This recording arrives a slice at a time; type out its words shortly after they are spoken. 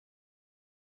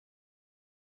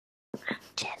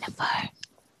Jennifer,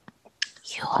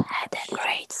 you had a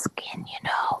great skin, you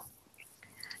know.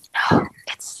 No,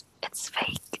 it's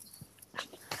fake.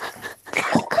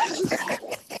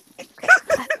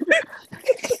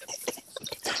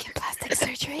 Did you get plastic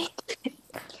surgery?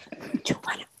 Do you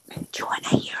wanna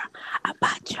hear a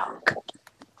bad joke?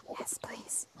 Yes,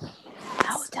 please.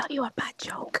 I will tell you a bad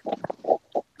joke.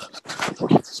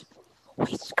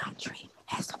 Which country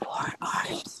has 4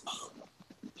 arms?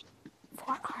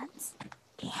 4 arms?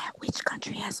 Yeah, which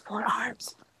country has 4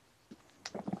 arms?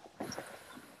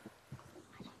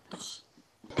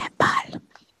 Nepal.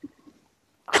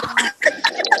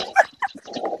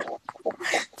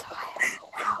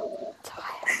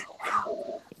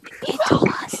 It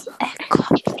was a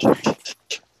compliment.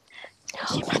 No,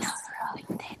 you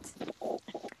ruined it.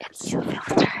 It's your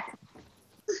filter.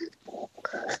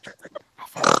 I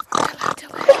forgot to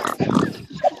wear it.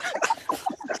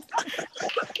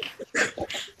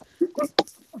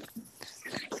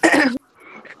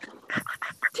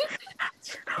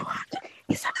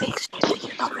 It's a big shame that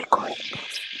you're not recording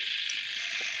this.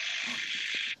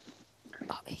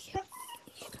 이게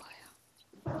뭐예요?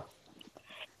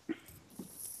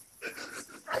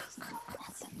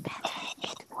 Doesn't matter.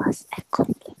 It was a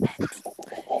compliment.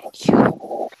 You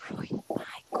ruined my.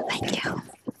 Thank you.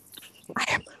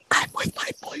 I'm with my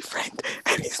boyfriend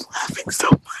and he's laughing so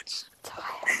much.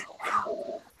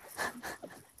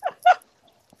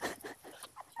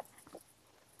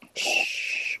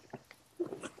 Shh.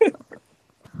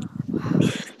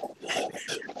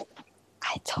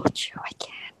 I told you I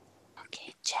can.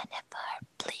 Okay, Jennifer,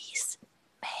 please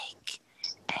make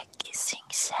a kissing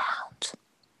sound.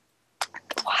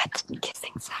 What?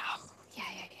 Kissing sound? Yeah.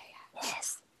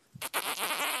 Yes.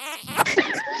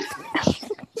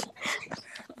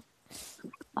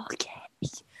 Okay,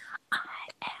 I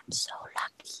am so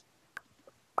lucky.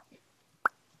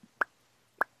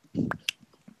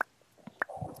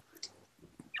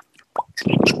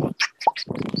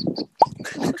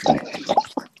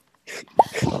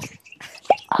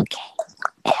 Okay,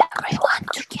 everyone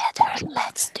together,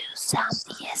 let's do some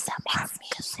ASMR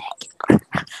music.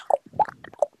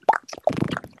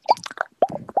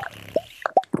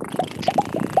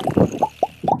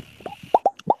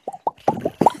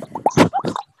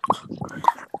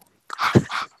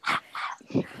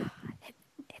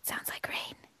 It sounds like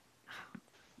rain.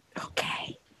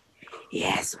 Okay.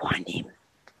 Yes, Kwanhee.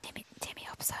 Timmy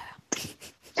없어요.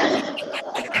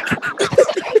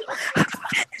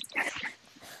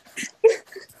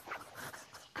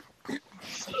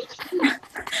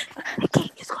 Okay,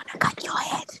 it's gonna cut your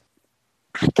head.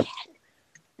 Again.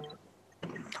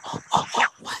 Oh,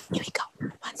 here we go.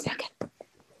 1 second.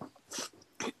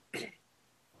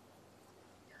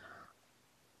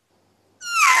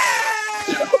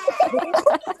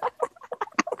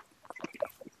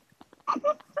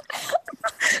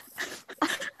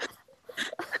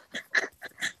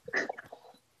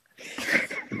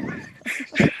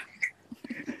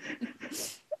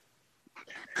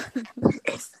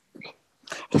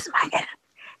 It's my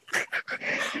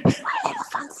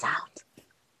elephant sound.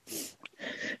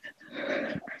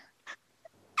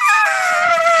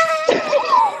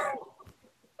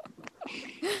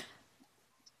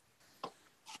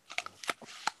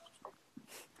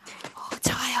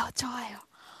 좋아요.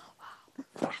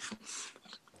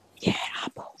 예,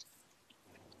 아보.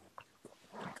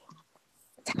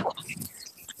 사과.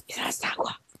 이사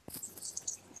사과.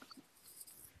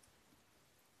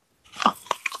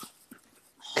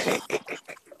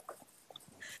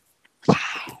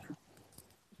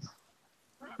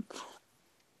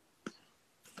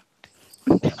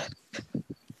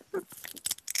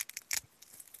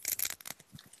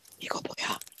 이거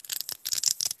뭐야?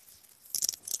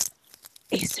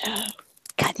 It's a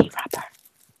candy wrapper.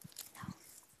 No.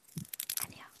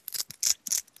 아니야.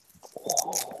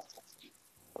 Oh.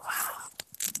 Wow.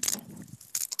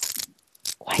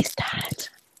 Why is that?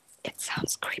 It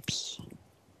sounds creepy.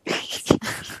 It's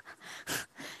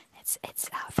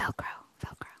Velcro.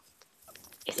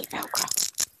 Is it Velcro?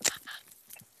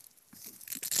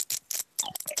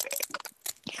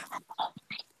 Oh,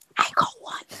 I've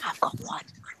got one.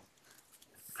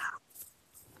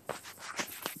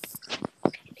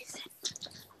 Okay, listen.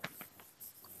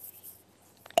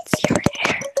 It's your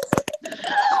hair.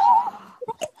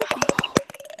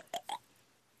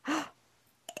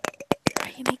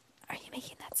 Are you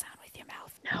making that sound with your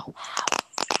mouth? No.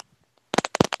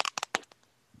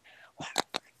 What?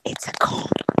 It's a comb.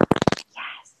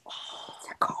 Yes. It's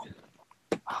a comb.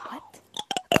 What?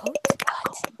 A coat?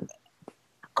 What?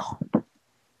 A comb.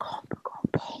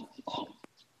 Comb.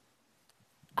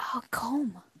 Oh,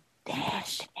 comb. There.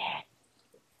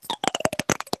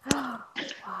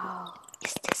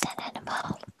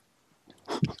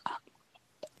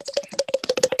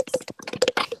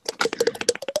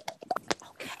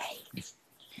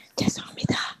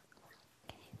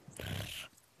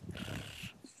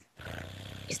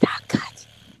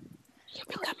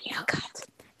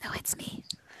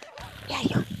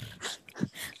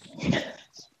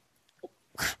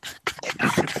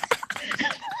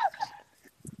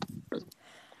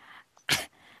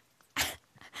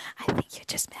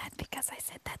 just mad because I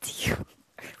said that to you.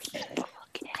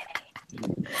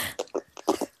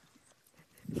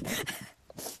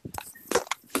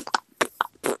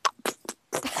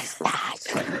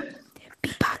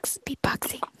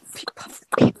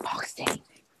 Beatboxing.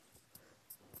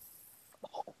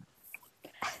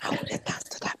 I want to dance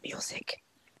to that music.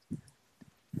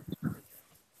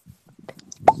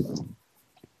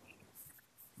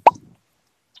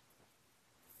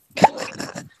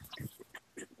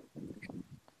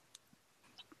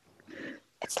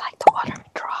 It's like the water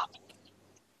drop.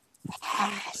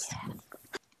 Yes.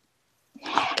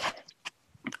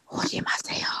 오지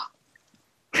마세요.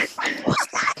 Who's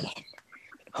dying?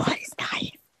 What is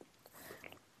dying?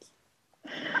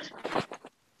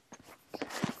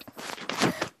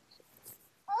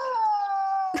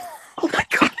 Oh my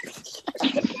god.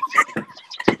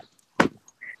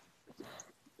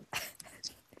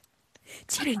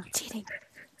 Cheating.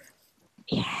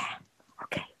 Yeah.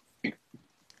 Okay.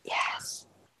 Yes.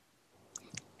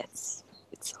 It's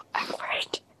so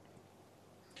awkward.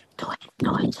 Do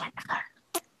it, Jennifer.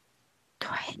 Do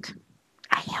it.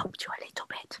 I helped you a little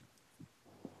bit.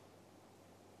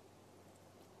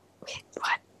 Wait,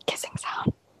 what? Kissing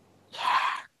sound?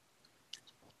 Yeah.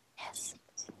 Yes.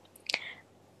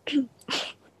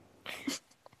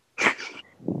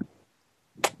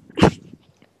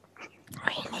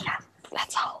 Really?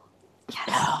 That's all. Yes.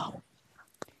 No.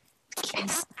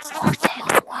 It's more than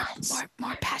once.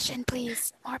 More passion,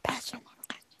 please. More passion.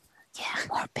 Yeah,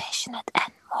 more passionate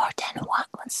and more than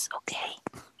once, okay?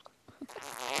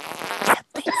 Yeah,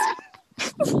 please.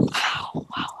 Wow.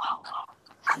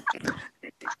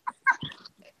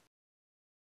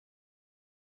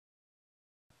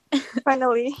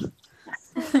 Finally.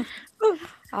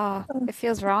 It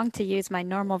feels wrong to use my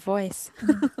normal voice.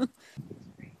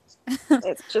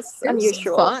 It's just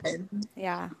unusual. Fun.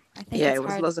 Yeah, I think Yeah, it's it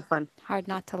was lots of fun. hard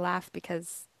not to laugh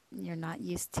because you're not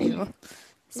used to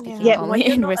speaking Yeah, only when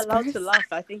you're in not whispers. allowed to laugh,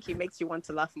 I think it makes you want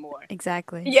to laugh more.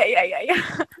 Exactly. Yeah.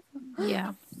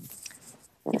 Yeah.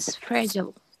 It's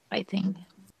fragile, I think.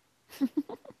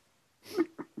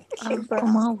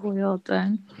 고마워요,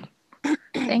 then.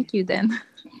 Thank you, then.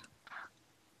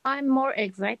 I'm more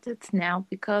excited now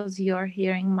because you're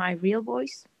hearing my real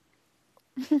voice.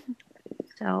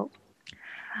 So,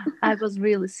 I was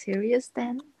really serious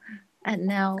then, and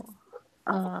now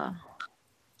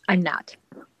I'm not.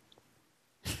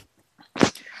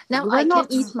 Now You I are can not.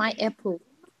 eat my apple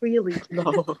freely.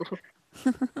 No.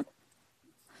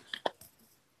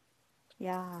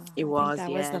 Yeah. It I was, think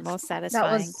that was the yes. most That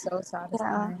satisfying. was so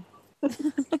satisfying.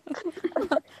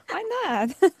 Why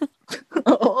not?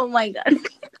 Oh my god.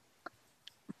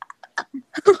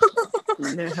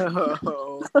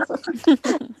 No.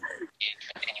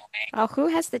 Oh, who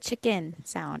has the chicken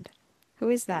sound? Who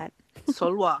is that?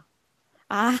 Solwa.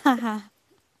 Ah.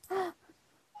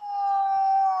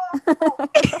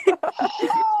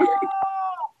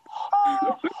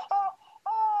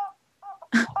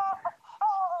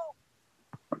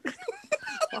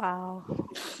 Wow.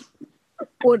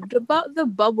 What about the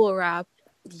bubble wrap?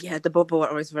 Yeah, the bubble were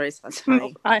always very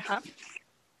satisfying. I have.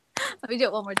 Let me do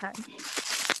it one more time.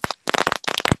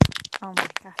 Oh my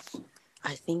gosh.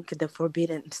 I think the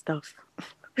forbidden stuff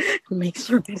makes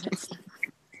forbidden stuff.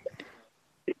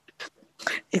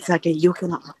 Exactly. You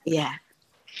cannot. Yeah.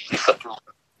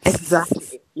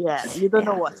 Exactly. Yeah. You don't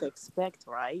know what to expect,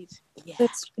 right? Yeah.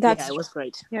 That's Yeah, it was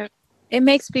great. It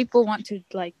makes people want to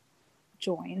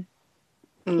join.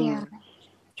 Yeah.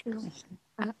 True.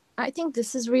 I think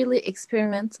this is really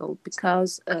experimental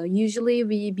because usually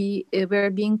we're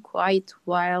being quiet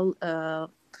while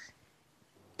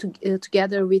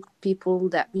together with people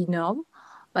that we know,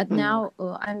 but now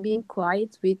I'm being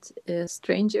quiet with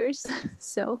strangers.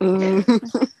 So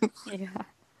Yeah.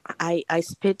 I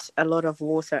spit a lot of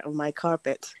water on my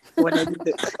carpet when I did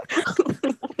it.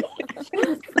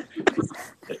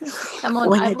 come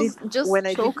on, I was just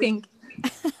choking.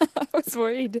 I was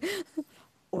worried.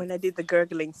 When I did the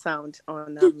gurgling sound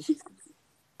on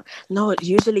no,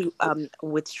 usually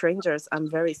with strangers I'm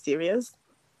very serious,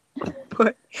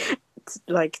 but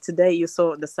like today you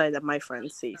saw the side that my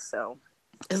friends see, so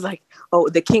it's like, oh,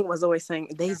 the king was always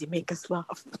saying, Daisy, make us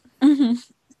laugh.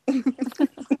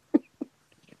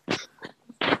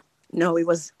 No, it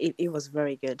was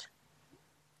very good.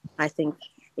 I think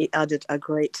it added a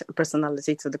great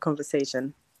personality to the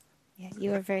conversation. Yeah,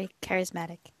 you were very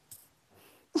charismatic.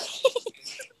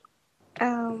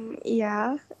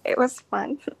 Yeah, it was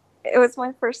fun. It was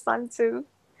my first time too.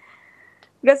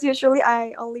 Because usually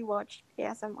I only watch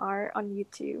ASMR on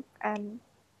YouTube, and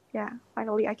yeah,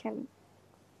 finally I can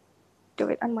do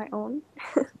it on my own.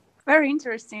 Very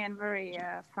interesting and very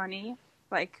funny.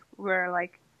 like we're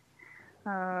like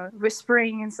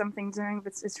whispering and something doing,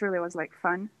 but it really was like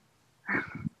fun.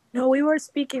 No, we were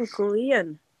speaking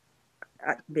Korean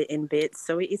in bits,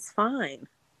 so it's fine.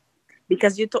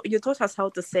 Because you taught us how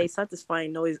to say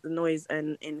satisfying noise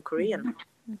in Korean.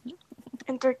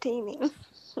 Entertaining.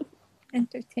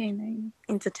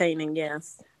 Entertaining,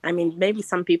 yes. I mean, maybe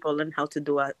some people learn how to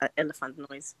do a elephant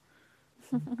noise.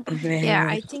 Yeah,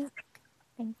 I think.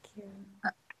 Thank you.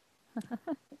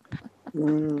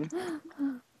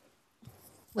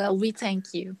 Well, we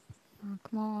thank you.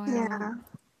 고마워요. Yeah.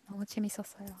 너무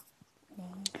재밌었어요.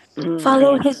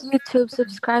 Follow his YouTube.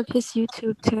 Subscribe his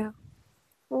YouTube too.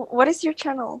 What is your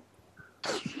channel?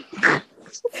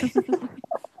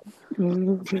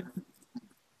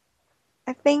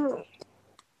 I think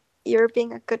you're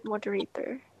being a good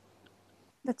moderator.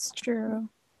 That's true.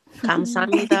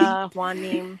 감사합니다,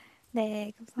 화님.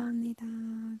 네, 감사합니다.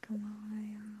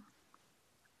 고마워요.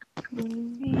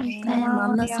 네,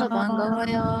 만나서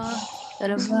반가워요.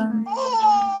 여러분.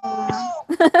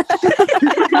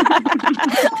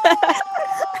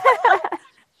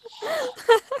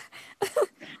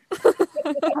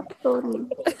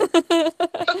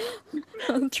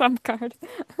 Trump card.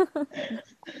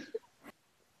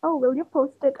 Oh, will you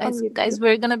post it on YouTube? Guys,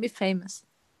 we're gonna be famous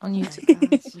on YouTube.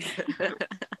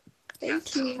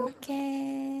 Thank you.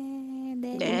 오케이.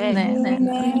 네. 네.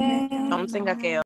 네. 너무 생각해요.